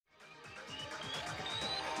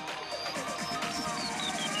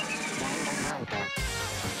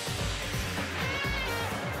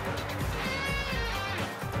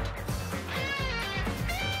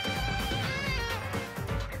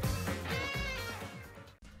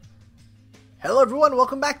Hello everyone,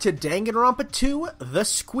 welcome back to Danganronpa 2, The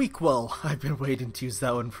Squeakquel. I've been waiting to use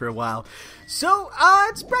that one for a while. So,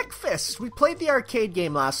 it's breakfast. We played the arcade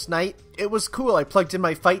game last night. It was cool. I plugged in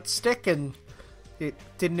my fight stick and it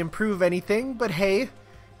didn't improve anything, but hey,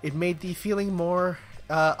 it made the feeling more,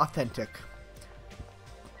 authentic.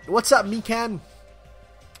 What's up, Mikan?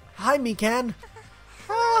 Hi, Mikan.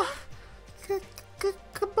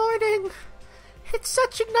 Good morning. It's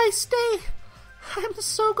such a nice day. I'm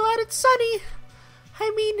so glad it's sunny.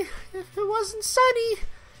 I mean, if it wasn't sunny,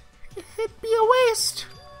 it'd be a waste.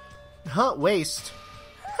 Huh, waste?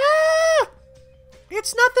 Ah!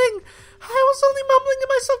 It's nothing. I was only mumbling to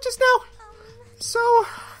myself just now. So,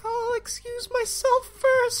 I'll excuse myself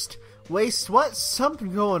first. Waste what?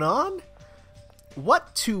 Something going on?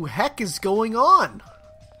 What to heck is going on?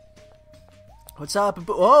 What's up?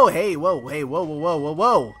 Oh, hey, whoa, hey, whoa, whoa, whoa, whoa,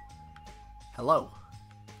 whoa. Hello.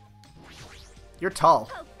 You're tall.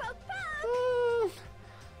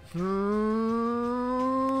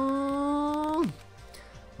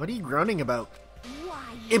 What are you groaning about?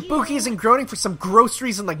 Ibuki isn't groaning for some gross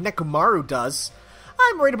reason like Nekomaru does.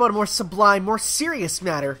 I'm worried about a more sublime, more serious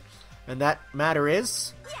matter. And that matter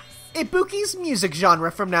is... Ibuki's music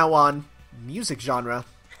genre from now on. Music genre.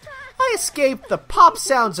 I escaped the pop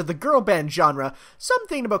sounds of the girl band genre, so I'm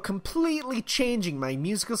thinking about completely changing my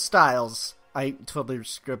musical styles. I totally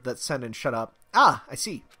script that sentence, shut up. Ah, I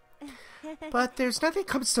see. But there's nothing that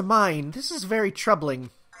comes to mind. This is very troubling.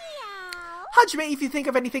 Hajime, if you think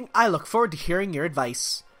of anything, I look forward to hearing your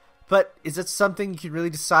advice. But is it something you can really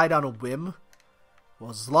decide on a whim?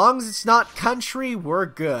 Well, as long as it's not country, we're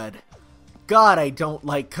good. God, I don't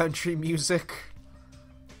like country music.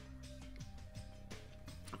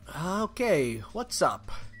 Okay, what's up?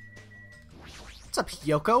 What's up,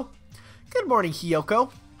 Hiyoko? Good morning, Hiyoko.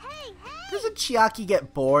 Hey! Doesn't Chiaki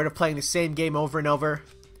get bored of playing the same game over and over?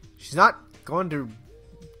 She's not going to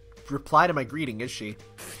reply to my greeting, is she?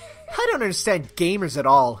 I don't understand gamers at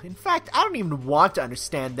all. In fact, I don't even want to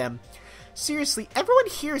understand them. Seriously, everyone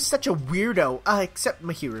here is such a weirdo, except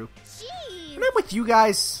Mahiru. Jeez. When I'm with you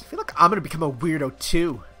guys, I feel like I'm going to become a weirdo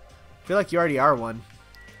too. I feel like you already are one.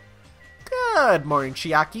 Good morning,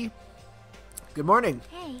 Chiaki. Good morning.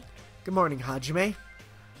 Hey. Good morning, Hajime.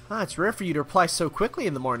 It's rare for you to reply so quickly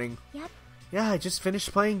in the morning. Yep. Yeah, I just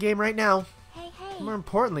finished playing a game right now. Hey. More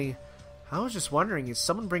importantly, I was just wondering, is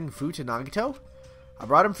someone bringing food to Nagito? I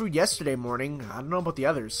brought him food yesterday morning. I don't know about the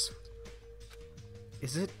others.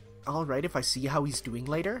 Is it alright if I see how he's doing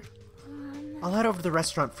later? I'll head over to the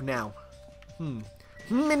restaurant for now.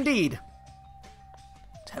 Indeed.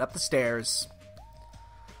 Let's head up the stairs.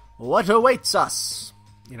 What awaits us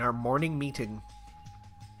in our morning meeting?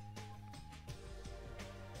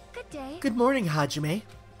 Good day. Good morning, Hajime.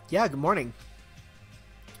 Yeah, good morning.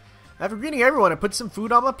 After greeting everyone, I put some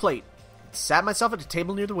food on my plate. Sat myself at a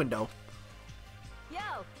table near the window. Yo.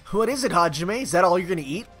 What is it, Hajime? Is that all you're gonna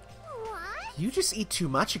eat? What? You just eat too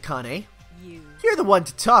much, Akane. You. You're the one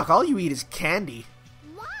to talk. All you eat is candy.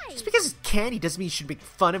 Why? Just because it's candy doesn't mean you should make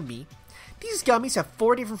fun of me. These gummies have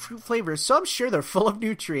 4 different fruit flavors, so I'm sure they're full of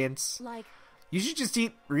nutrients. Like. You should just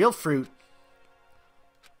eat real fruit.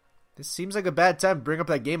 This seems like a bad time to bring up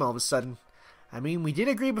that game all of a sudden. I mean, we did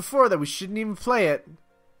agree before that we shouldn't even play it.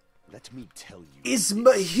 Let me tell you. Is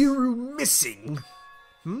Mahiru missing?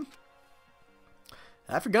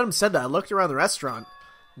 I forgot him said that. I looked around the restaurant,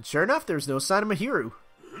 and sure enough, there's no sign of Mahiru.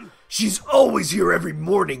 She's always here every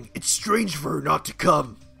morning. It's strange for her not to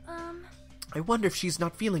come. I wonder if she's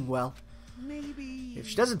not feeling well. Maybe. If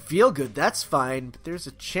she doesn't feel good, that's fine, but there's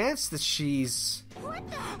a chance that she's... What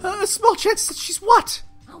the? a small chance that she's what?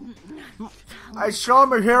 I saw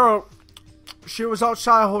Mahiru. She was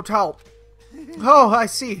outside a hotel. Oh, I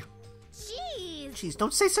see. Jeez. Jeez,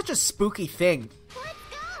 don't say such a spooky thing. Let's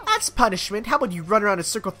go. That's punishment. How about you run around in a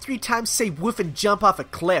circle 3 times, say woof, and jump off a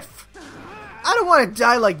cliff? I don't want to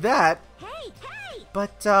die like that. Hey.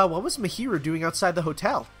 But, what was Mahiru doing outside the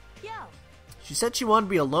hotel? Yo. She said she wanted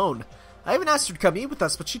to be alone. I even asked her to come eat with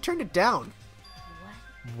us, but she turned it down.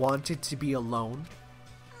 What? Wanted to be alone?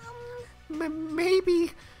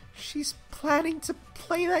 Maybe she's planning to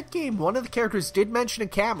play that game. One of the characters did mention a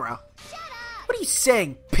camera. Shut up. What are you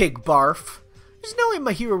saying, pig barf? There's no way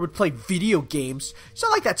Mahiru would play video games. She's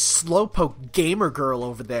not like that slowpoke gamer girl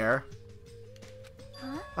over there.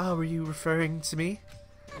 Huh? Oh, were you referring to me?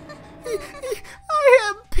 I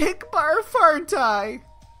am pig barf, aren't I?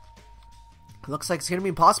 Looks like it's gonna be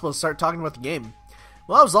impossible to start talking about the game.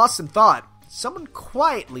 Well, I was lost in thought. Someone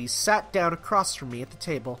quietly sat down across from me at the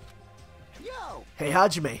table. Yo. Hey,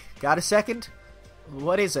 Hajime, got a second?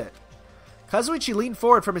 What is it? Kazuichi leaned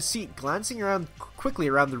forward from his seat, glancing quickly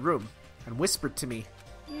around the room, and whispered to me.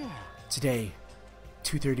 Yeah. Today,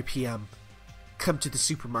 2:30 p.m. Come to the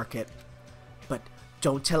supermarket. But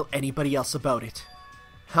don't tell anybody else about it.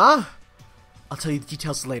 Huh? I'll tell you the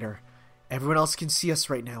details later. Everyone else can see us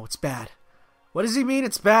right now. It's bad. What does he mean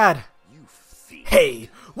it's bad? You thief. Hey,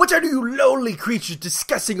 what are you lonely creatures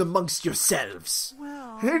discussing amongst yourselves?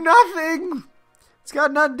 Well, Nothing. It's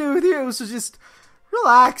got nothing to do with you, so just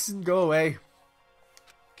relax and go away.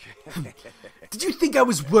 Did you think I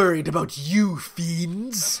was worried about you,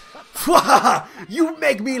 fiends? You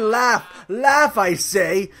make me laugh. Laugh, I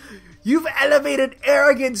say. You've elevated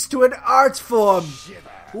arrogance to an art form.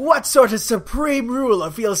 What sort of supreme ruler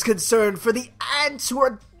feels concerned for the ants who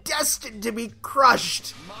are destined to be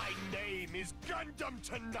crushed? my name is Gundam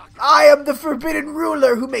Tanaka. I am the forbidden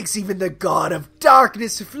ruler who makes even the god of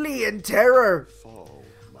darkness flee in terror.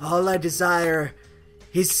 All I desire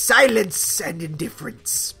is silence and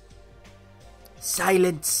indifference.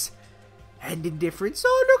 Silence and indifference.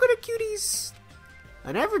 Oh, look at the cuties.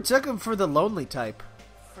 I never took him for the lonely type.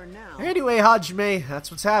 For now, Anyway, Hajime, that's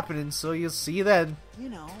what's happening, so you'll see then. you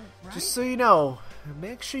know, right? Just so you know,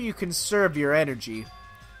 make sure you conserve your energy.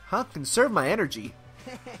 Huh? Conserve my energy?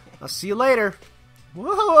 I'll see you later. Whoa,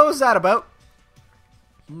 what was that about?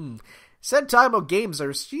 Said Taimo Games, I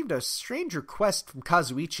received a strange request from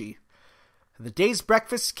Kazuichi, and the day's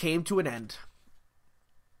breakfast came to an end.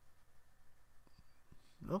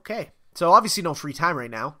 Okay, so obviously no free time right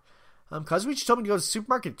now. Kazuichi told me to go to the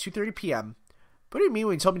supermarket at 2:30 p.m. What do you mean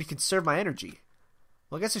when he told me to conserve my energy?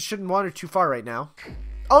 Well, I guess I shouldn't wander too far right now.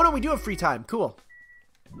 Oh no, we do have free time. Cool.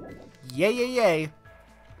 Yay, yay, yay.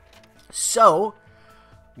 So,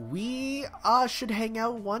 we should hang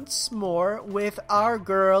out once more with our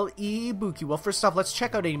girl Ibuki. Well, first off, let's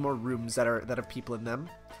check out any more rooms that have people in them.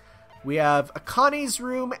 We have Akane's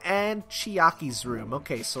room and Chiaki's room.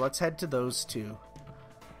 Okay, so let's head to those two.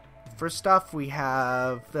 First off, we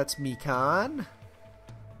have... that's Mikan.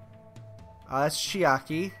 That's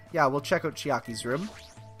Chiaki. Yeah, we'll check out Chiaki's room.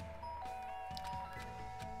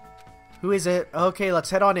 Who is it? Okay, let's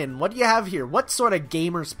head on in. What do you have here? What sort of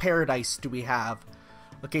gamer's paradise do we have?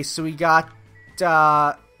 Okay, so we got...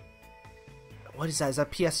 what is that? Is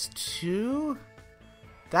that PS2?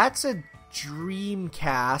 That's a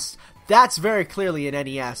Dreamcast. That's very clearly an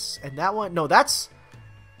NES. And that one... no, that's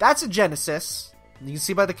a Genesis. You can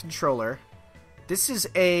see by the controller. This is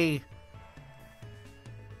a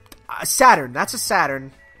Saturn. That's a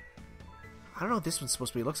Saturn. I don't know what this one's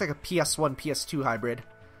supposed to be. It looks like a PS1, PS2 hybrid.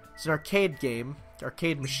 It's an arcade game.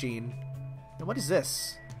 Arcade machine. And what is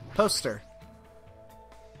this? Poster.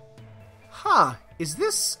 Huh. Is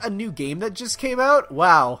this a new game that just came out?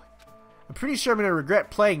 Wow. I'm pretty sure I'm going to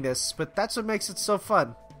regret playing this, but that's what makes it so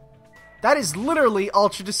fun. That is literally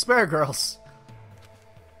Ultra Despair Girls.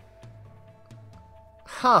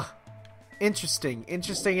 Huh. Interesting,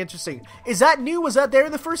 interesting, interesting. Is that new? Was that there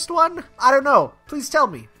in the first one? I don't know. Please tell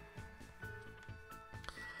me.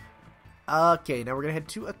 Okay, now we're gonna head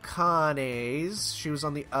to Akane's. She was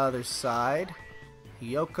on the other side.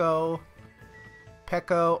 Hiyoko.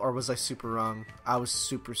 Peko, or was I super wrong? I was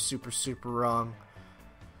super, super, super wrong.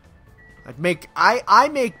 I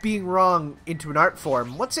make being wrong into an art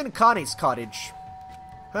form. What's in Akane's cottage?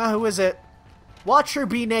 Who is it? Watch her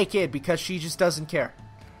be naked because she just doesn't care.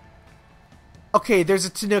 Okay, there's a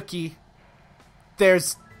Tanuki.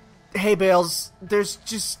 There's hay bales. There's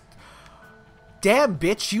just... damn,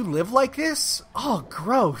 bitch, you live like this? Oh,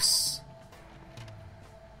 gross.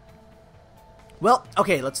 Well,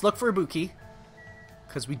 okay, let's look for Ibuki.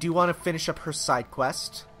 Because we do want to finish up her side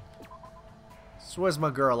quest. So where's my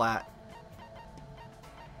girl at?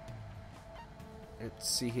 Let's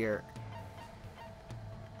see here.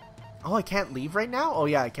 Oh, I can't leave right now? Oh,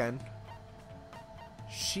 yeah, I can.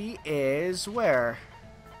 She is where?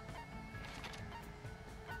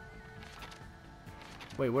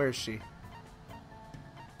 Wait, where is she?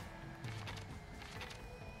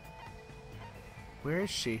 Where is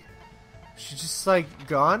she? She's just like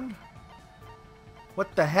gone?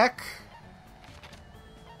 What the heck?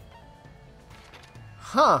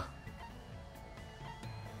 Huh.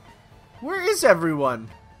 Where is everyone?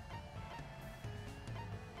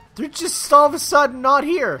 They're just all of a sudden not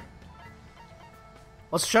here.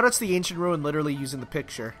 Well, shout out to the ancient ruin literally using the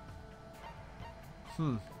picture.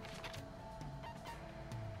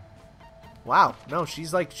 Wow. No,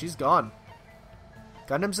 she's gone.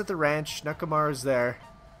 Gundam's at the ranch. Nakamaru's there.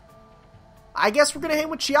 I guess we're gonna hang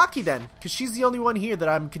with Chiaki then, because she's the only one here that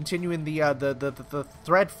I'm continuing the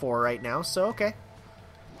thread for right now. So okay.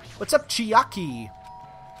 What's up, Chiaki?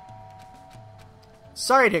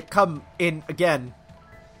 Sorry to come in again,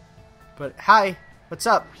 but hi. What's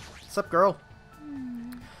up? What's up, girl?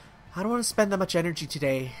 I don't want to spend that much energy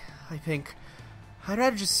today. I think. I'd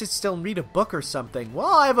rather just sit still and read a book or something. Well,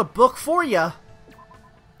 I have a book for ya!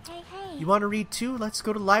 Hey. You want to read too? Let's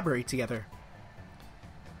go to the library together.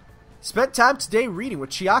 Spent time today reading with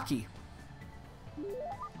Chiaki.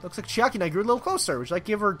 Looks like Chiaki and I grew a little closer. Would you like to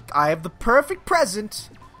give her... I have the perfect present.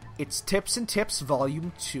 It's Tips and Tips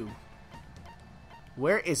Volume 2.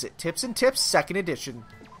 Where is it? Tips and Tips, 2nd edition.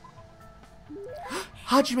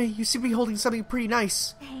 Hajime, you seem to be holding something pretty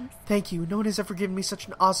nice. Thanks. Thank you. No one has ever given me such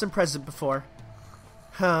an awesome present before.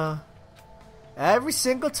 Huh. Every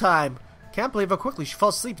single time. Can't believe how quickly she fell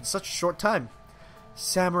asleep in such a short time.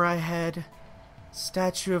 Samurai head.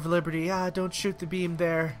 Statue of Liberty. Don't shoot the beam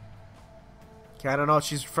there. Okay, I don't know what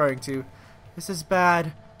she's referring to. This is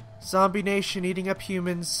bad. Zombie nation eating up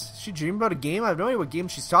humans. She dreamed about a game? I have no idea what game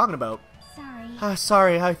she's talking about. Sorry.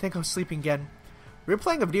 Sorry, I think I was sleeping again. Were you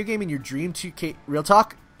playing a video game in your dream too, Kate? Real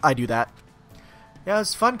talk? I do that. Yeah, it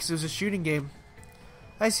was fun because it was a shooting game.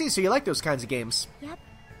 I see, so you like those kinds of games. Yep.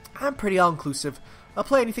 I'm pretty all-inclusive. I'll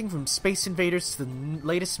play anything from Space Invaders to the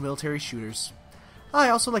latest military shooters. I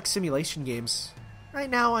also like simulation games. Right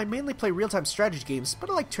now, I mainly play real-time strategy games, but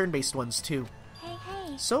I like turn-based ones too.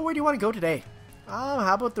 Hey. So where do you want to go today?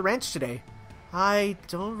 How about the ranch today? I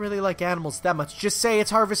don't really like animals that much. Just say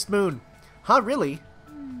it's Harvest Moon. Huh, really?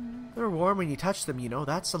 They're warm when you touch them, you know.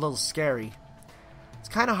 That's a little scary. It's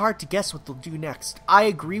kind of hard to guess what they'll do next. I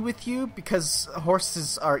agree with you because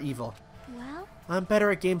horses are evil. Well? I'm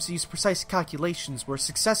better at games that use precise calculations where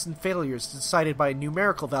success and failure is decided by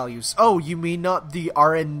numerical values. Oh, you mean not the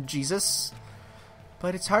RNGesus?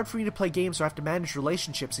 But it's hard for me to play games where I have to manage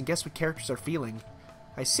relationships and guess what characters are feeling.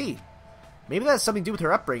 I see. Maybe that has something to do with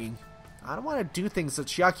her upbringing. I don't want to do things that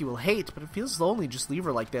Chiaki will hate, but it feels lonely just leave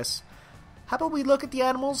her like this. How about we look at the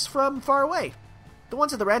animals from far away? The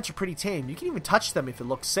ones at the ranch are pretty tame. You can even touch them if it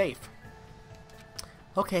looks safe.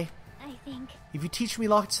 Okay. I think. If you teach me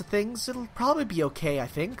lots of things, it'll probably be okay, I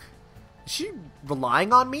think. Is she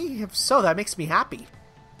relying on me? If so, that makes me happy.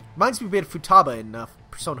 Reminds me a bit of Futaba in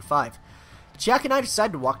Persona 5. Jack and I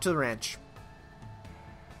decided to walk to the ranch.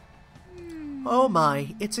 Oh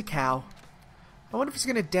my, it's a cow. I wonder if he's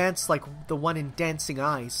gonna dance like the one in Dancing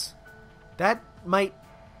Eyes. That might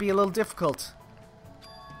be a little difficult.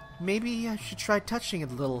 Maybe I should try touching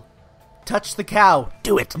it a little. Touch the cow.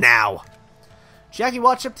 Do it now. Jackie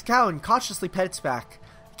watched up the cow and cautiously pet its back.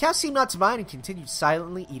 The cow seemed not to mind and continued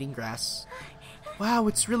silently eating grass. Wow,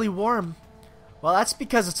 it's really warm. Well, that's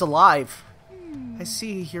because it's alive. I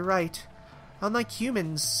see, you're right. Unlike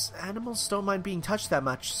humans, animals don't mind being touched that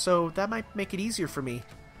much, so that might make it easier for me.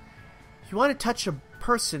 If you want to touch a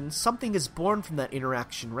person, something is born from that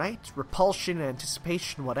interaction, right? Repulsion,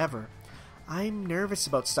 anticipation, whatever. I'm nervous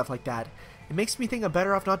about stuff like that. It makes me think I'm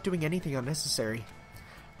better off not doing anything unnecessary.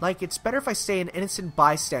 Like, it's better if I stay an innocent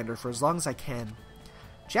bystander for as long as I can.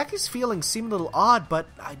 Jackie's feelings seem a little odd, but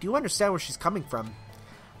I do understand where she's coming from.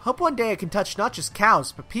 Hope one day I can touch not just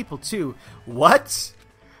cows, but people too. What?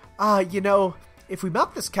 You know, if we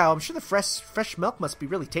milk this cow, I'm sure the fresh milk must be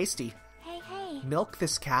really tasty. Hey. Milk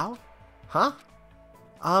this cow? Huh?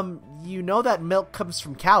 You know that milk comes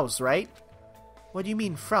from cows, right? What do you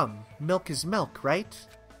mean from? Milk is milk, right?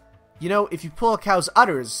 You know, if you pull a cow's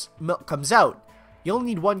udders, milk comes out. You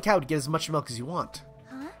only need one cow to get as much milk as you want.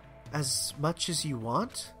 Huh? As much as you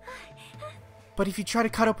want? But if you try to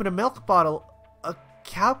cut open a milk bottle, a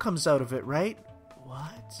cow comes out of it, right?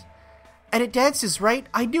 What? And it dances, right?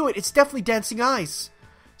 I knew it! It's definitely Dancing Eyes!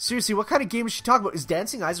 Seriously, what kind of game is she talking about? Is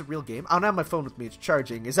Dancing Eyes a real game? I don't have my phone with me, it's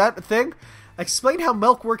charging. Is that a thing? Explain how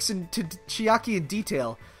milk works to Chiaki in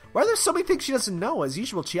detail. Why are there so many things she doesn't know? As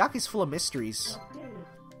usual, Chiaki's full of mysteries.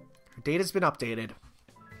 Her data's been updated.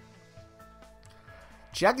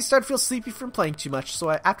 Chiaki started to feel sleepy from playing too much, so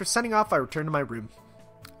after signing off, I returned to my room.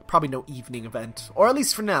 Probably no evening event. Or at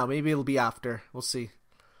least for now, maybe it'll be after. We'll see.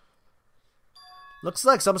 Looks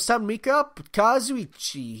like it's almost time to meet up with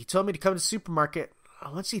Kazuichi. He told me to come to the supermarket.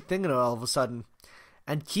 What's he thinking of all of a sudden?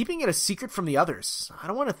 And keeping it a secret from the others. I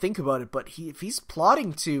don't want to think about it, but if he's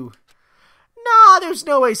plotting to... Nah, there's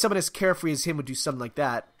no way someone as carefree as him would do something like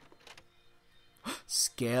that.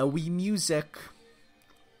 Scary music.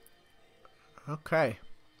 Okay.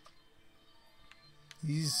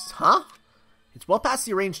 Huh? It's well past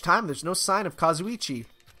the arranged time. There's no sign of Kazuichi.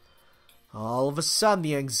 All of a sudden,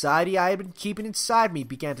 the anxiety I had been keeping inside me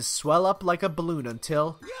began to swell up like a balloon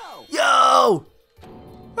until... Yo!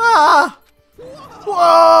 Ah!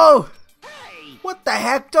 Whoa! Hey! What the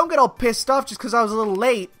heck? Don't get all pissed off just because I was a little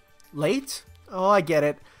late. Late? Oh, I get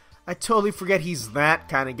it. I totally forget he's that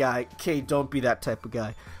kind of guy. Okay, don't be that type of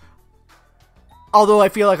guy. Although I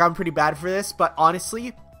feel like I'm pretty bad for this, but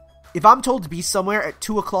honestly, if I'm told to be somewhere at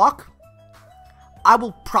 2 o'clock, I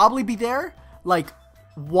will probably be there like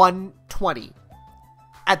 1:20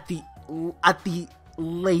 at the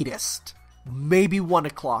latest, maybe 1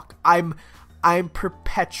 o'clock. I'm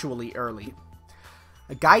perpetually early.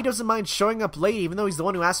 A guy doesn't mind showing up late even though he's the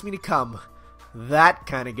one who asked me to come. That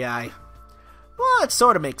kind of guy. Well, it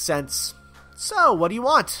sort of makes sense. So, what do you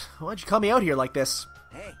want? Why'd you call me out here like this?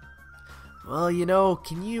 Hey. Well, you know,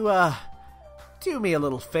 can you, do me a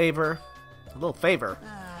little favor? A little favor?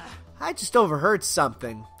 I just overheard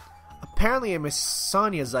something. Apparently it was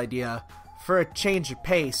Sonia's idea for a change of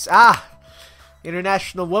pace.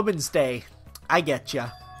 International Women's Day. I get ya.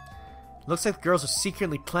 Looks like the girls are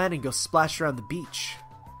secretly planning to go splash around the beach.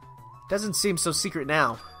 Doesn't seem so secret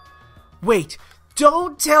now. Wait,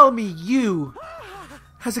 don't tell me you,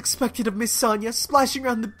 as expected of Miss Sonia, splashing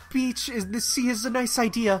around the beach in the sea is a nice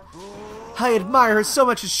idea. I admire her so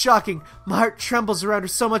much it's shocking. My heart trembles around her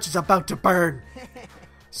so much it's about to burn.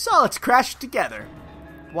 So let's crash together.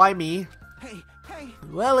 Why me? Hey.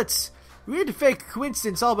 Well, it's weird to fake a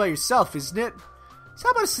coincidence all by yourself, isn't it? So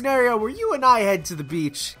how about a scenario where you and I head to the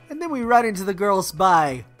beach, and then we run into the girls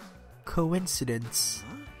by coincidence?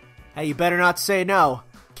 Hey, you better not say no.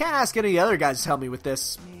 Can't ask any of the other guys to help me with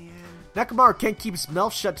this. Nekomaru can't keep his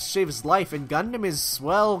mouth shut to save his life, and Gundam is,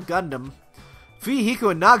 well, Gundam.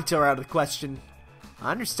 Fuyuhiko and Nagato are out of the question.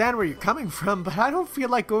 I understand where you're coming from, but I don't feel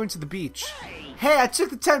like going to the beach. Hey, I took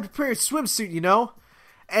the time to prepare a swimsuit, you know?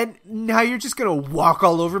 And now you're just gonna walk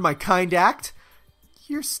all over my kind act?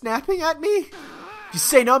 You're snapping at me? You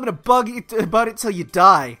say no, I'm gonna bug you about it till you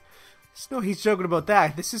die. There's no he's joking about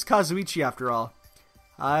that. This is Kazuichi after all.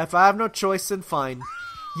 If I have no choice, then fine.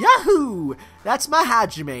 Yahoo! That's my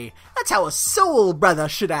Hajime. That's how a soul brother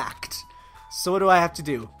should act. So what do I have to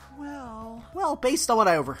do? Well, based on what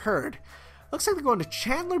I overheard, looks like we're going to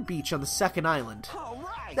Chandler Beach on the second island.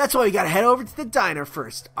 Alright. That's why we gotta head over to the diner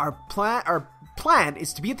first. Our plan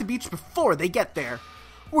is to be at the beach before they get there.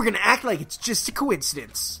 We're gonna act like it's just a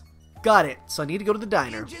coincidence. Got it, so I need to go to the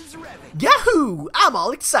diner. Yahoo! I'm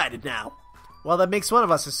all excited now. Well, that makes one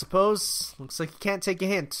of us, I suppose. Looks like you can't take a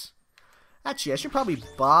hint. Actually, I should probably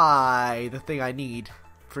buy the thing I need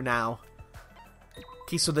for now.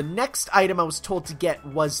 Okay, so the next item I was told to get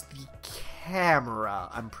was the camera,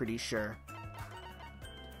 I'm pretty sure.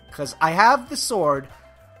 Because I have the sword.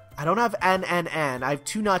 I don't have N. I have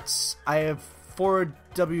 2 nuts. I have 4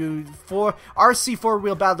 RC4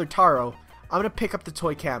 wheel battler Taro. I'm gonna pick up the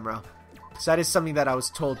toy camera. So that is something that I was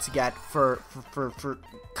told to get for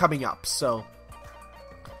coming up, so.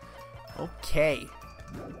 Okay.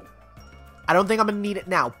 I don't think I'm gonna need it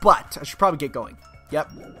now, but I should probably get going.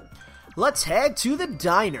 Yep. Let's head to the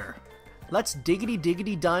diner. Let's diggity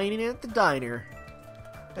dine in at the diner.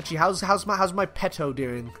 Actually, how's my petto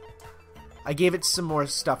doing? I gave it some more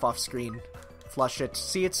stuff off screen. Flush it.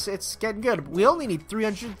 See, it's getting good. We only need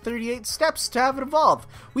 338 steps to have it evolve.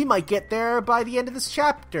 We might get there by the end of this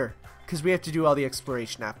chapter, because we have to do all the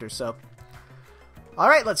exploration after, so.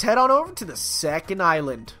 Alright, let's head on over to the second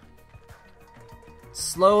island.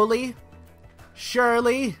 Slowly,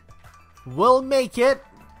 surely, we'll make it.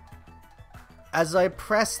 As I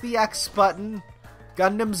press the X button,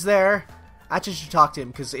 Gundam's there. Actually, I should talk to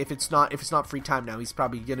him, because if it's not free time now, he's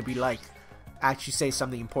probably gonna be like, actually say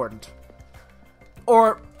something important.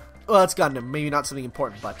 Or, well, it's Gundam, maybe not something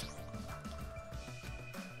important, but.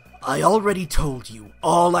 I already told you,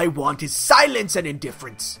 all I want is silence and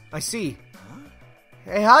indifference. I see.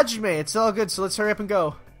 Hey, Hajime, it's all good, so let's hurry up and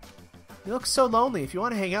go. You look so lonely. If you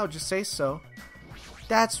want to hang out, just say so.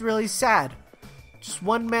 That's really sad. Just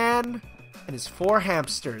one man and his 4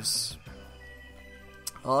 hamsters.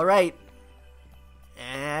 Alright.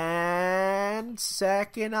 And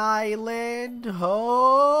second island.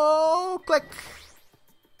 Oh, click.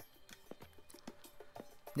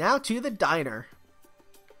 Now to the diner.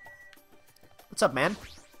 What's up, man?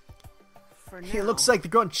 It looks like they're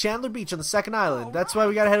going to Chandler Beach on the second island. That's why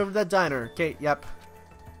we gotta head over to that diner. Okay, yep.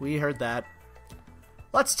 We heard that.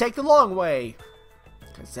 Let's take the long way.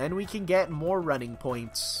 Because then we can get more running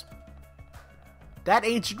points. That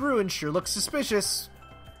ancient ruin sure looks suspicious.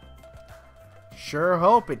 Sure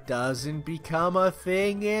hope it doesn't become a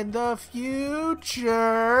thing in the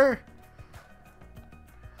future.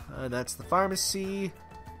 And that's the pharmacy.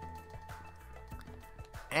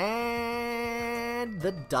 And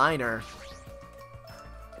the diner.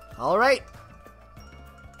 Alright.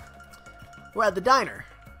 We're at the diner.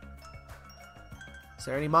 Is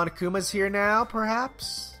there any Monokumas here now,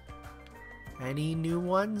 perhaps? Any new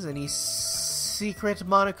ones? Any secret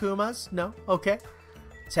Monokumas? No? Okay.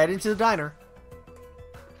 Let's head into the diner.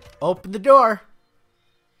 Open the door.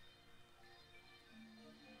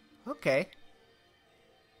 Okay.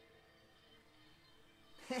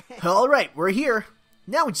 Alright, we're here.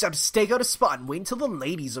 Now we just have to stake out a spot and wait until the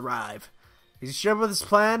ladies arrive. Is you sure about this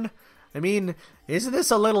plan? I mean, isn't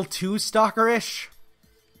this a little too stalker-ish?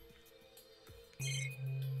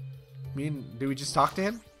 I mean, did we just talk to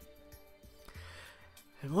him?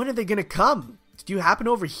 And when are they gonna come? Did you happen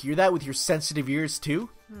to overhear that with your sensitive ears too?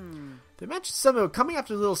 They mentioned something about coming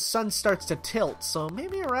after the little sun starts to tilt, so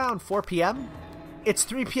maybe around 4 p.m.? It's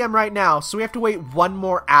 3 p.m. right now, so we have to wait 1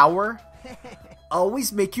 more hour?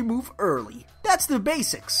 Always make your move early. That's the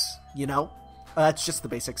basics, you know? That's just the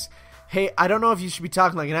basics. Hey, I don't know if you should be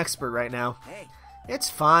talking like an expert right now. Hey. It's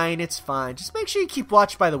fine, it's fine. Just make sure you keep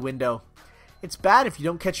watch by the window. It's bad if you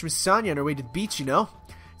don't catch Miss Sonia on her way to the beach, you know?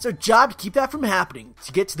 It's our job to keep that from happening.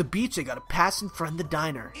 To get to the beach, I gotta pass in front of the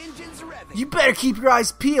diner. Engines revving. You better keep your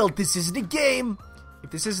eyes peeled. This isn't a game. If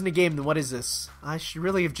this isn't a game, then what is this? I should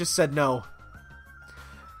really have just said no.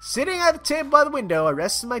 Sitting at the table by the window, I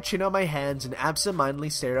rested my chin on my hands and absentmindedly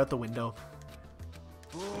stared out the window.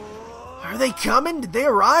 Are they coming? Did they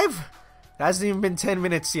arrive? It hasn't even been 10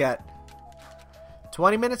 minutes yet.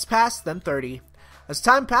 20 minutes passed, then 30. As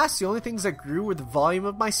time passed, the only things that grew were the volume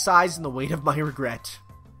of my sighs and the weight of my regret.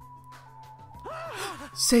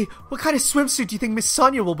 Say, what kind of swimsuit do you think Miss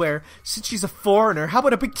Sonia will wear? Since she's a foreigner, how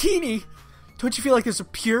about a bikini? Don't you feel like there's a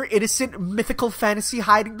pure, innocent, mythical fantasy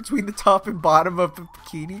hiding between the top and bottom of the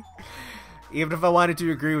bikini? Even if I wanted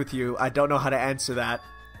to agree with you, I don't know how to answer that.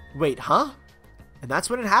 Wait, huh? And that's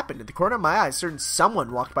when it happened. At the corner of my eye, a certain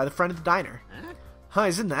someone walked by the front of the diner. Huh,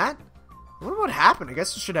 isn't that? I wonder what happened. I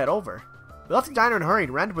guess I should head over. We left the diner in a hurry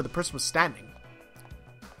and ran to where the person was standing.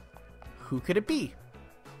 Who could it be?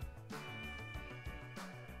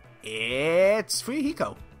 It's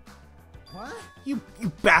Fuyuhiko. What? You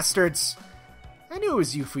bastards! I knew it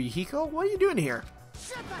was you, Fuyuhiko. What are you doing here?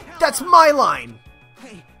 Shut the hell That's up. my line!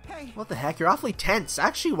 Hey. What the heck? You're awfully tense.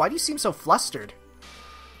 Actually, why do you seem so flustered?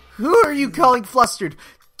 Who are you calling flustered?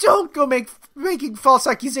 Don't go making false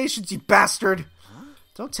accusations, you bastard! Huh?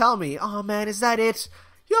 Don't tell me. Oh man, is that it?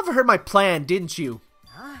 You overheard my plan, didn't you?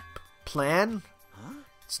 Huh? Plan? Huh?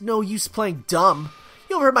 It's no use playing dumb.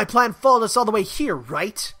 You overheard my plan followed us all the way here,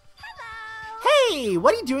 right? Hello. Hey,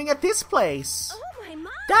 what are you doing at this place? Oh my.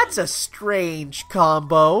 That's a strange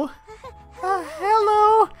combo.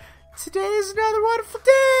 Hello. Today is another wonderful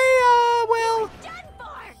day. Well, Done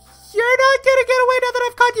for. you're not gonna get away now that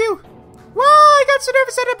I've caught you. Well, I got so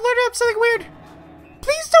nervous that I blurted up something weird.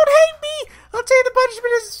 Please don't hate me. I'll tell you the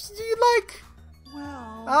punishment as you like.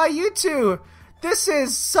 Well. You two. This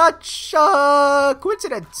is such a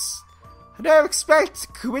coincidence. I never expect to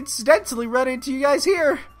coincidentally run into you guys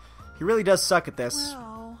here. He really does suck at this.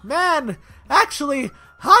 Well. Man, actually,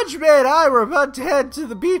 Hajime and I were about to head to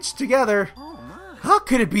the beach together. Oh my. How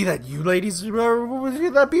could it be that you ladies, would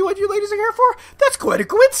that be what you ladies are here for? That's quite a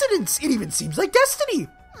coincidence. It even seems like destiny.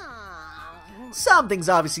 Aw. Something's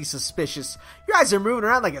obviously suspicious. Your eyes are moving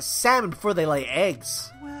around like a salmon before they lay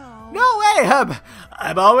eggs. Well. No way,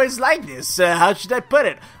 I'm always like this. How should I put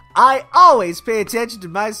it? I always pay attention to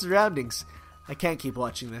my surroundings. I can't keep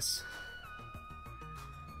watching this.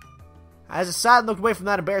 As I sighed and looked away from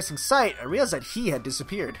that embarrassing sight, I realized that he had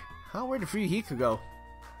disappeared. Where did Fuyuhiko go?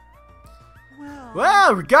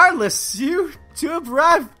 Well, regardless, you two have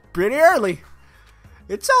arrived pretty early.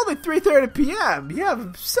 It's only 3:30 p.m. You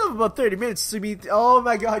have still about 30 minutes to meet. Oh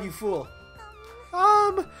my god, you fool.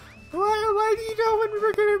 Why do you know when we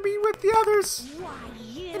were going to meet with the others? Why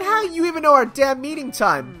you? And how do you even know our damn meeting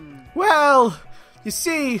time? Well, you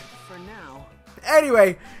see... For now.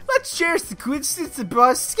 Anyway, let's cherish the coincidence that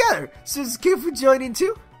brought us together. So is Kim for joining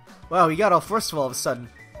too? Wow, we got all forceful all of a sudden.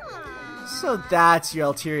 Aw. So that's your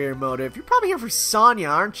ulterior motive. You're probably here for Sonia,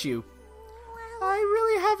 aren't you? I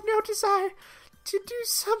really have no desire to do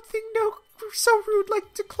something so rude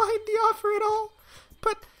like decline the offer at all.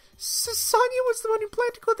 But Sonia was the one who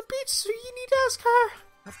planned to go to the beach, so you need to ask her.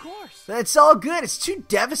 Of course. It's all good. It's too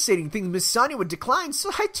devastating to think Miss Sonia would decline,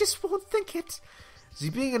 so I just won't think it. Is he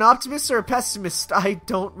being an optimist or a pessimist? I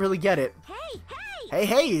don't really get it.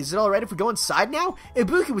 Hey, is it alright if we go inside now?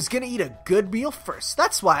 Ibuki was gonna eat a good meal first.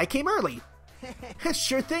 That's why I came early.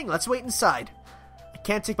 Sure thing, let's wait inside. I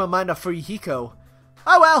can't take my mind off Fuyuhiko.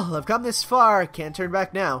 Oh well, I've come this far. I can't turn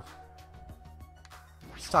back now.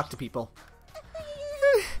 Let's talk to people.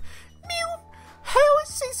 Mew! I always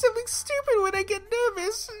say something stupid when I get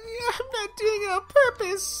nervous. I'm not doing it on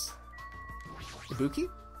purpose. Ibuki?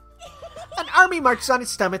 An army marches on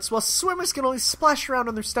its stomachs, while swimmers can only splash around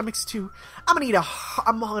on their stomachs too. I'm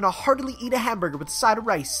gonna heartily eat a hamburger with a side of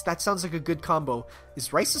rice. That sounds like a good combo.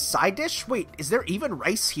 Is rice a side dish? Wait, is there even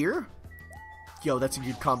rice here? Yo, that's a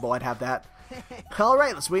good combo. I'd have that.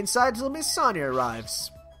 Alright, let's wait inside until Miss Sonia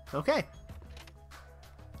arrives. Okay.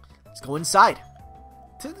 Let's go inside.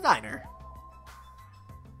 To the diner.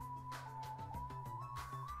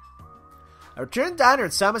 I returned to the diner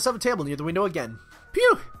and sat myself at a table near the window again.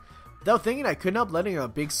 Phew! Without thinking, I couldn't help letting out a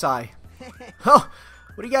big sigh. Oh,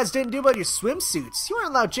 what you guys didn't do about your swimsuits? You weren't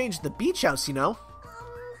allowed to change at the beach house, you know.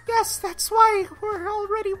 Yes, that's why we're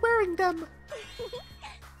already wearing them.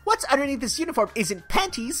 What's underneath this uniform isn't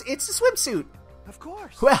panties, it's a swimsuit. Of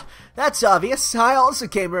course. Well, that's obvious. I also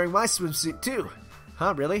came wearing my swimsuit too.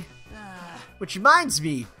 Huh, really? Which reminds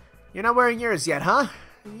me, you're not wearing yours yet, huh?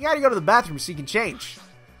 You gotta go to the bathroom so you can change.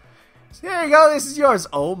 So there you go, this is yours.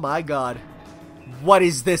 Oh my god. What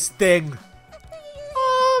is this thing?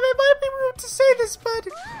 It might be rude to say this, but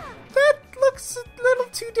that looks a little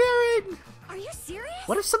too daring. Are you serious?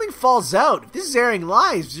 What if something falls out? If this is airing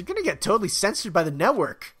live, you're gonna get totally censored by the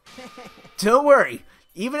network. Don't worry.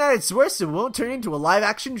 Even at its worst, it won't turn into a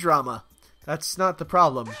live-action drama. That's not the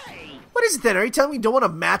problem. What is it then? Are you telling me you don't want to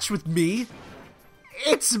match with me?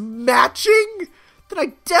 It's matching? Then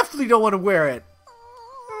I definitely don't want to wear it.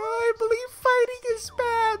 I believe fighting is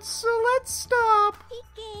bad, so let's stop.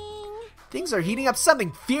 Peeking. Things are heating up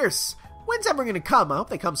something fierce. When's Ember gonna come? I hope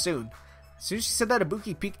they come soon. As soon as she said that,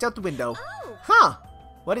 Ibuki peeked out the window. Oh. Huh.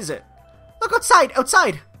 What is it? Look outside!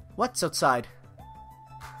 Outside! What's outside?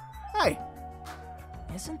 Hey.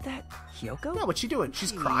 Isn't that Hyoko? Yeah, what's she doing?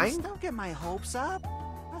 She's Please, crying? Don't get my hopes up.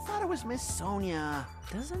 I thought it was Miss Sonia.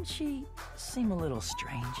 Doesn't she seem a little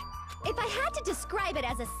strange? If I had to describe it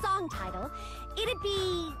as a song title, it'd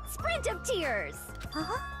be Sprint of Tears.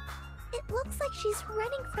 Huh? It looks like she's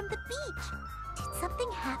running from the beach. Did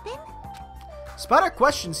something happen? Despite our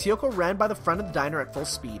questions, Hyoko ran by the front of the diner at full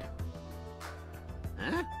speed.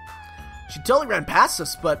 Huh? She totally ran past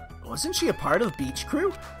us, but wasn't she a part of the beach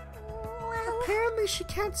crew? Well, Apparently she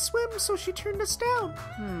can't swim, so she turned us down.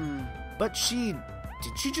 But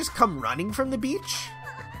did she just come running from the beach?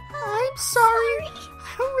 I'm sorry.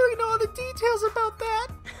 I don't really know all the details about that.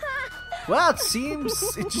 Well,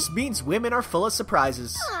 it just means women are full of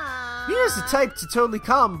surprises. Mina's the type to totally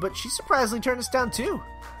come, but she surprisingly turned us down too.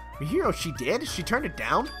 Mihiro, she did? She turned it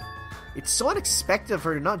down? It's so unexpected of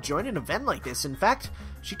her to not join an event like this. In fact,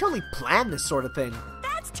 she totally planned this sort of thing.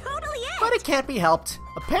 that's totally it. But it can't be helped.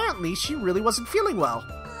 Apparently, she really wasn't feeling well.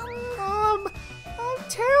 I'm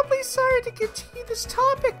terribly sorry to continue this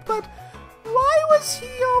topic, but why was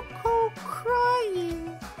Hyoko crying?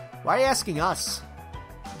 Why are you asking us?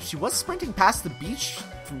 If she was sprinting past the beach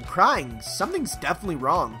from crying, something's definitely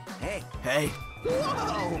wrong. Hey. Hey.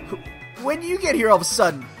 Whoa! When did you get here all of a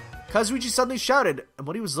sudden? Kazuichi suddenly shouted, and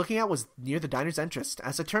what he was looking at was near the diner's entrance.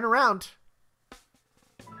 As I turn around...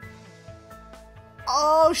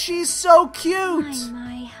 Oh, she's so cute!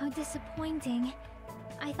 My, how disappointing.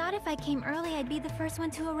 I thought if I came early, I'd be the first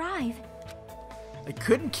one to arrive. I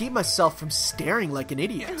couldn't keep myself from staring like an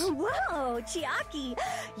idiot. Whoa, Chiaki.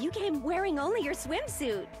 You came wearing only your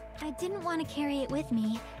swimsuit. I didn't want to carry it with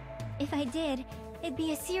me. If I did, it'd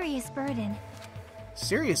be a serious burden.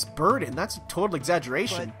 Serious burden? That's a total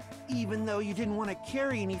exaggeration. But even though you didn't want to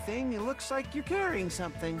carry anything, it looks like you're carrying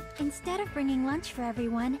something. Instead of bringing lunch for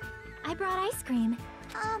everyone, I brought ice cream.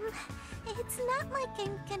 It's not like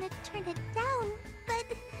I'm gonna turn it down, but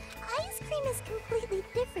ice cream is completely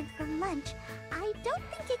different from lunch. I don't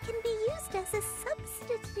think it can be used as a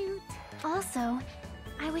substitute. Also,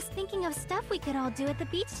 I was thinking of stuff we could all do at the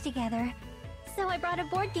beach together. So I brought a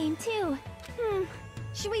board game too.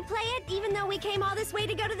 Should we play it even though we came all this way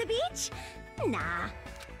to go to the beach? Nah.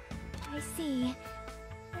 I see.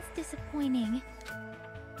 That's disappointing.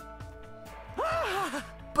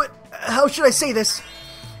 But how should I say this?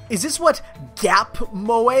 Is this what Gap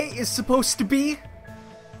Moe is supposed to be?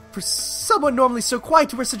 For someone normally so quiet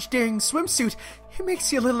to wear such a daring swimsuit, it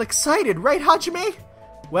makes you a little excited, right, Hajime?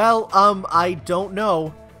 Well, I don't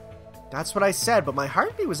know. That's what I said, but my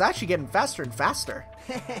heartbeat was actually getting faster and faster.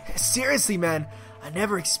 Seriously, man, I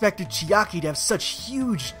never expected Chiaki to have such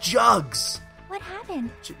huge jugs. What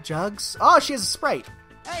happened? Jugs? Oh, she has a Sprite.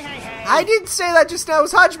 Hey! I didn't say that just now. It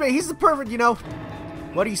was Hajime. He's the pervert, you know.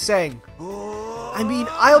 What are you saying? I mean,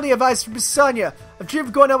 I only have eyes for Miss Sonia. I've dreamed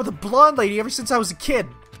of going out with a blonde lady ever since I was a kid.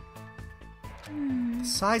 The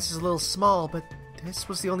size is a little small, but this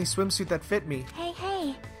was the only swimsuit that fit me.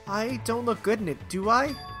 Hey. I don't look good in it, do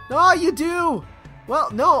I? No, you do!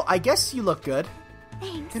 Well, no, I guess you look good.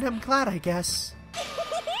 Thanks. And I'm glad, I guess.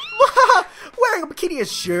 Wearing a bikini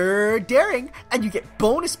is sure daring, and you get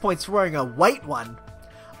bonus points for wearing a white one.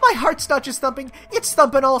 My heart's not just thumping, it's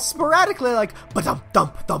thumping all sporadically like ba-dump,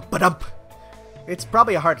 dump, dump, ba-dump. It's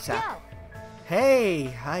probably a heart attack. Yo.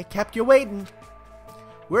 Hey, I kept you waiting.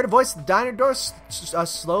 We heard a voice at the diner door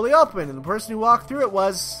slowly open, and the person who walked through it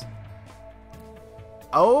was...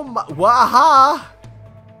 Oh my, waha!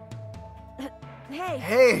 Hey.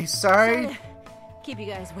 Hey, sorry. Sorry to keep you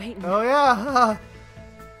guys waiting. Oh yeah.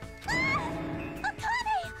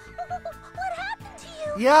 Akane! What happened to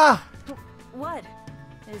you? Yeah. What?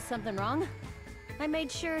 Is something wrong? I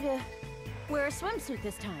made sure to wear a swimsuit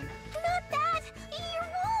this time. Not that! Your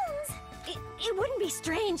wounds! It wouldn't be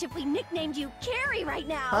strange if we nicknamed you Carrie right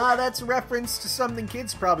now. That's a reference to something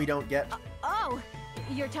kids probably don't get. Oh,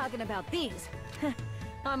 you're talking about these.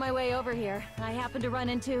 On my way over here, I happened to run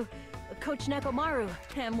into Coach Nekomaru,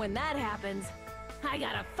 and when that happens, I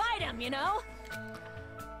gotta fight him, you know?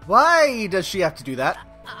 Why does she have to do that?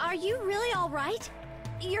 Are you really all right?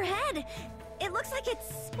 Your head, it looks like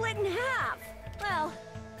it's split in half. Well,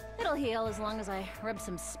 it'll heal as long as I rub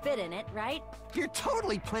some spit in it, right? You're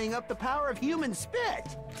totally playing up the power of human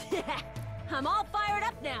spit. I'm all fired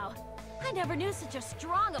up now. I never knew such a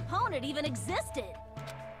strong opponent even existed.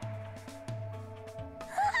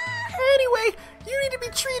 Anyway, you need to be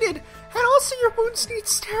treated, and also your wounds need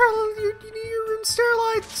you need your wounds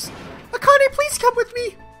sterilized. Akane, please come with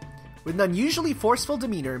me. With an unusually forceful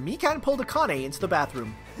demeanor, Mikan pulled Akane into the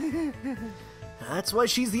bathroom. That's why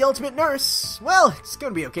she's the ultimate nurse. Well, it's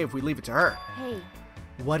gonna be okay if we leave it to her. Hey.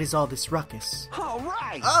 What is all this ruckus? All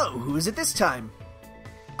right. Oh, who is it this time?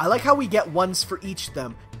 I like how we get ones for each of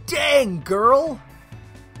them. Dang, girl!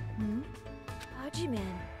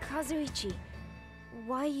 Hajiman, Kazuichi,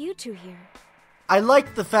 why you two here? I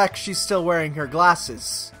like the fact she's still wearing her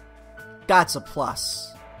glasses. That's a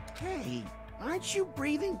plus. Hey, aren't you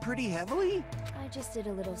breathing pretty heavily? I just did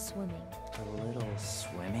a little swimming. A little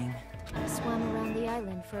swimming? I swam around the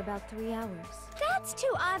island for about 3 hours. That's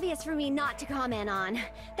too obvious for me not to comment on.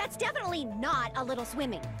 That's definitely not a little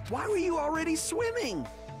swimming. Why were you already swimming?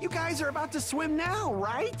 You guys are about to swim now,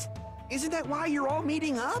 right? Isn't that why you're all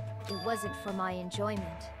meeting up? It wasn't for my enjoyment.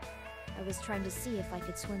 I was trying to see if I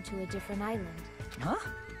could swim to a different island. Huh?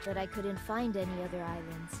 But I couldn't find any other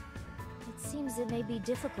islands. It seems it may be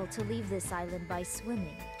difficult to leave this island by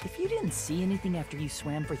swimming. If you didn't see anything after you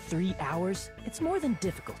swam for 3 hours, it's more than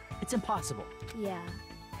difficult. It's impossible. Yeah,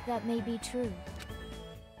 that may be true.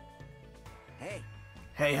 Hey,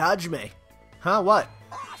 Hey, Hajime. Huh, what?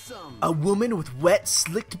 awesome! A woman with wet,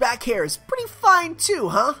 slicked back hair is pretty fine too,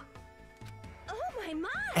 huh? Oh my.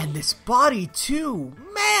 And this body too,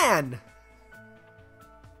 man!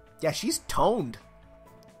 Yeah, she's toned.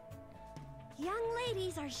 Young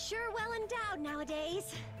ladies are sure well endowed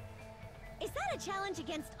nowadays. Is that a challenge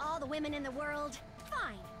against all the women in the world?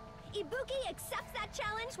 Fine. Ibuki accepts that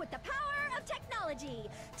challenge with the power of technology.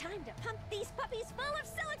 Time to pump these puppies full of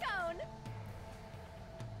silicone.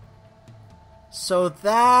 So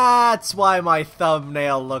that's why my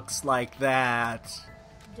thumbnail looks like that.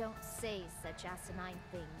 Don't say such asinine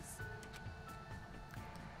things.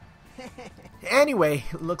 Anyway,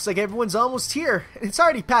 looks like everyone's almost here. It's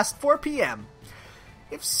already past 4 p.m.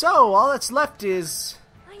 If so, all that's left is...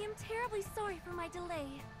 I am terribly sorry for my delay.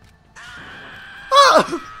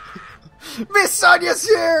 Oh! Miss Sonya's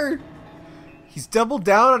here! He's doubled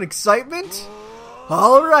down on excitement?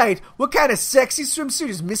 Alright, what kind of sexy swimsuit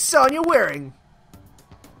is Miss Sonya wearing?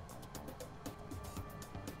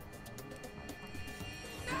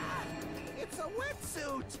 It's a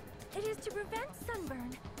wetsuit! It is to prevent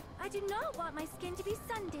sunburn. I do not want my skin to be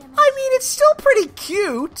sun damaged. I mean, it's still pretty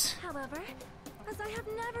cute. However, as I have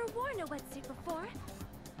never worn a wetsuit before,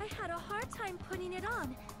 I had a hard time putting it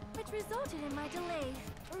on, which resulted in my delay.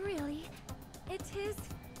 Really, it is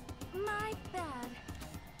my bad.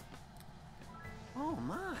 Oh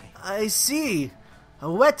my. I see. A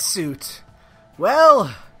wetsuit.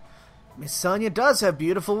 Well, Miss Sonya does have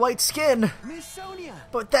beautiful white skin. Miss Sonia!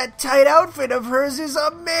 But that tight outfit of hers is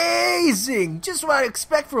amazing! Just what I'd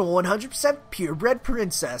expect from a 100% purebred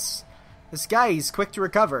princess. This guy is quick to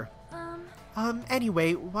recover.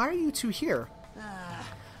 Anyway, why are you two here?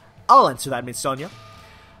 I'll answer that, Miss Sonya.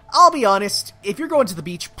 I'll be honest, if you're going to the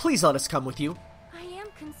beach, please let us come with you. I am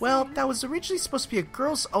concerned. Well, that was originally supposed to be a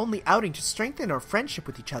girls-only outing to strengthen our friendship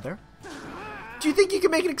with each other. Do you think you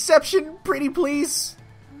can make an exception, pretty please?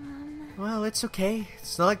 Well, it's okay.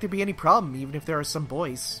 It's not like there'd be any problem, even if there are some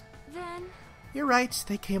boys. Then, You're right,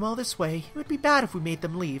 they came all this way. It would be bad if we made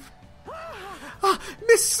them leave.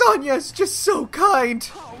 Miss Sonya's just so kind!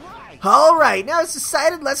 Alright, now it's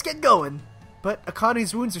decided, let's get going. But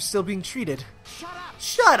Akane's wounds are still being treated.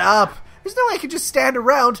 Shut up! There's no way I can just stand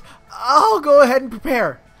around. I'll go ahead and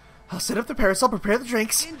prepare. I'll set up the parasol, prepare the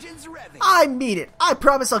drinks. Engines revving! I mean it. I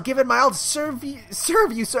promise I'll give it my all to serve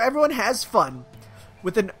you so everyone has fun.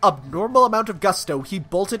 With an abnormal amount of gusto, he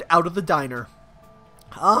bolted out of the diner.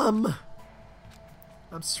 I'm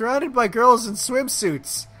surrounded by girls in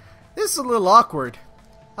swimsuits. This is a little awkward.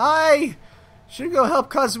 I should go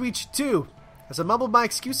help Kazuichi too. As I mumbled my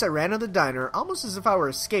excuse, I ran out of the diner, almost as if I were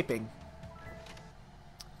escaping.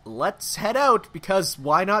 Let's head out, because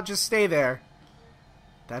why not just stay there?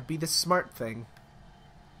 That'd be the smart thing.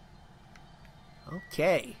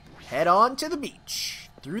 Okay, head on to the beach,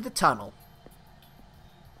 through the tunnel.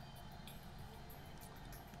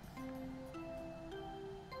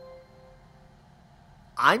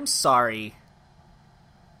 I'm sorry.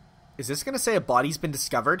 Is this gonna say a body's been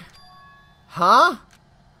discovered? Huh?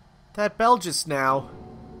 That bell just now.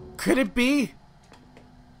 Could it be?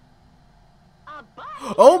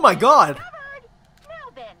 Oh my god! Now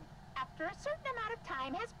then, after a certain amount of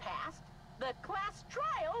time has passed, the class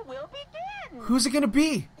trial will begin. Who's it gonna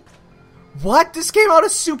be? What? This came out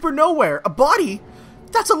of super nowhere. A body?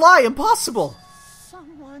 That's a lie. Impossible.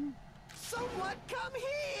 Someone come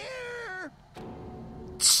here!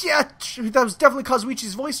 Shit! That was definitely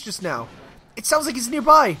Kazuichi's voice just now. It sounds like he's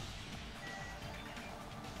nearby.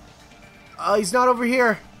 He's not over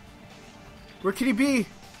here. Where could he be?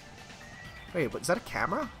 Wait, what, is that a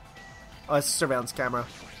camera? Oh, it's a surveillance camera.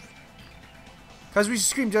 Kazuichi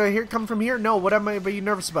screamed, did I hear it come from here? No, what am I being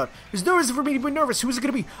nervous about? There's no reason for me to be nervous. Who is it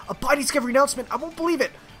going to be? A body discovery announcement? I won't believe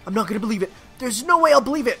it. I'm not going to believe it. There's no way I'll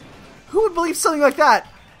believe it. Who would believe something like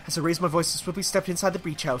that? As I raised my voice, I swiftly stepped inside the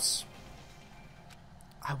beach house.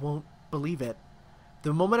 I won't believe it.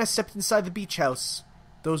 The moment I stepped inside the beach house,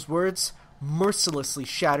 those words mercilessly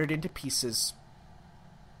shattered into pieces.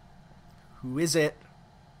 Who is it?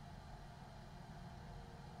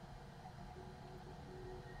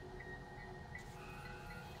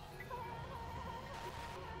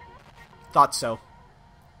 Thought so.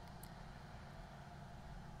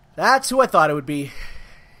 That's who I thought it would be.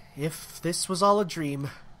 If this was all a dream,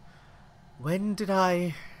 when did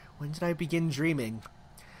I begin dreaming?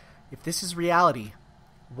 If this is reality,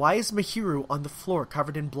 why is Mihiru on the floor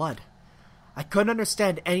covered in blood? I couldn't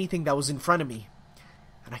understand anything that was in front of me,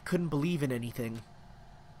 and I couldn't believe in anything.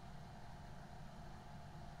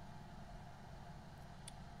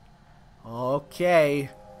 Okay.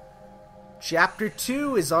 Chapter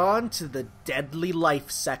 2 is on to the Deadly Life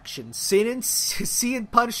section. Sea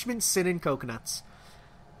and Punishment, Sin and Coconuts.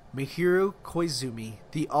 Mihiru Koizumi,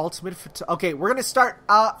 the ultimate okay, we're gonna start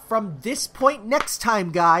from this point next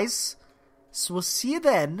time, guys. So we'll see you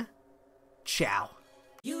then. Ciao.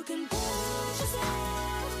 You can push yourself.